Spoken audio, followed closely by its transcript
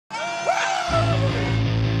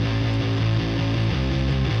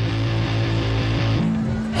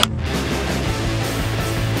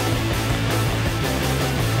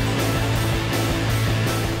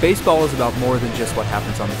Baseball is about more than just what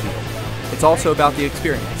happens on the field. It's also about the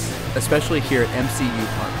experience, especially here at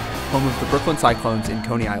MCU Park, home of the Brooklyn Cyclones in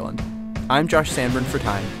Coney Island. I'm Josh Sanburn for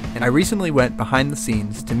Time, and I recently went behind the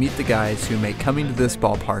scenes to meet the guys who make coming to this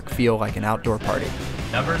ballpark feel like an outdoor party.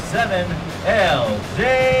 Number 7,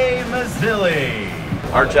 L.J. Mazzilli.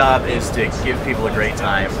 Our job is to give people a great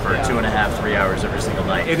time for 2.5, 3 hours every single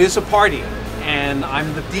night. It is a party, and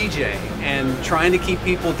I'm the DJ, and trying to keep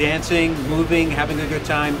people dancing, moving, having a good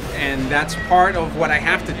time, and that's part of what I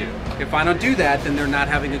have to do. If I don't do that, then they're not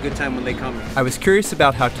having a good time when they come. I was curious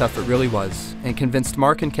about how tough it really was, and convinced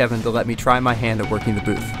Mark and Kevin to let me try my hand at working the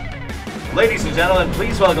booth. Ladies and gentlemen,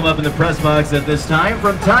 please welcome up in the press box at this time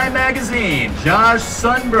from Time Magazine, Josh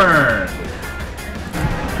Sanburn.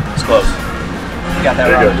 It's close. You got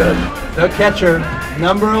that right. The catcher,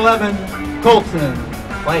 number 11, Colton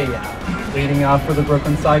Playa. Leading off for the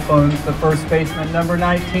Brooklyn Cyclones, the first baseman, number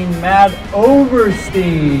 19, Matt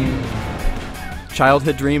Overstein.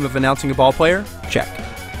 Childhood dream of announcing a ball player? Check.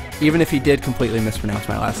 Even if he did completely mispronounce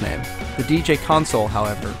my last name. The DJ console,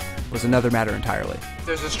 however, was another matter entirely.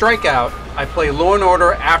 There's a strikeout. I play Law and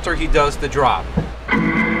Order after he does the drop.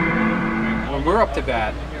 When we're up to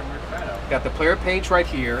bat, got the player page right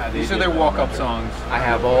here. These are their walk-up songs. I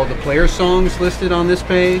have all the player songs listed on this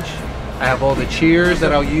page. I have all the cheers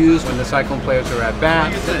that I'll use when the Cyclone players are at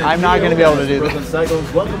bat. I'm not going to be able to do Brooklyn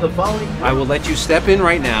Cyclones, welcome to the following. I will let you step in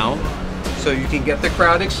right now so you can get the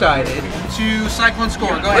crowd excited. To Cyclone score.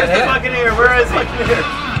 Go ahead. Where's the Buccaneer? Where is he?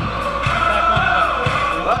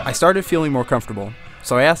 I started feeling more comfortable,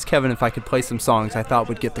 so I asked Kevin if I could play some songs I thought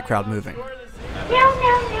would get the crowd moving.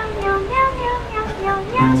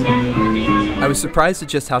 I was surprised at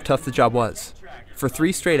just how tough the job was. For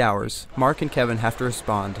 3 straight hours, Mark and Kevin have to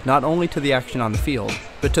respond not only to the action on the field,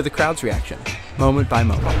 but to the crowd's reaction, moment by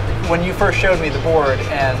moment. When you first showed me the board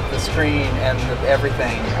and the screen and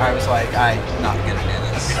everything, I was like, I'm not going to do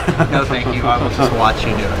this. No, thank you. I will just watch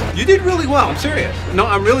you do it. You did really well. I'm serious. No,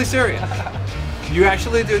 I'm really serious. You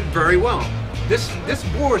actually did very well. This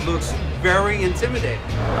board looks very intimidating.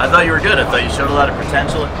 I thought you were good. I thought you showed a lot of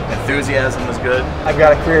potential. Enthusiasm was good. I've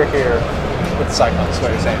got a career here with the Cyclones, is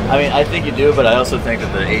what you're saying. I mean, I think you do, but I also think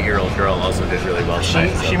that the 8-year-old girl also did really well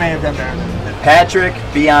tonight. She may have done better than Patrick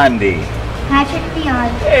Biondi. Patrick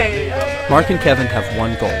Biondi. Mark and Kevin have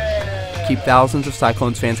one goal: keep thousands of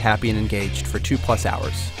Cyclones fans happy and engaged for 2+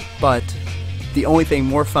 hours. But the only thing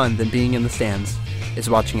more fun than being in the stands is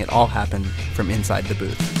watching it all happen from inside the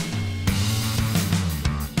booth.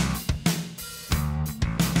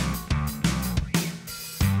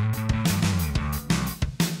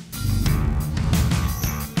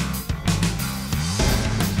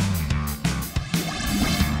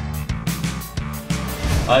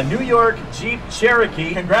 A New York Jeep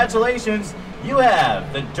Cherokee. Congratulations, you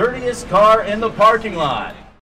have the dirtiest car in the parking lot.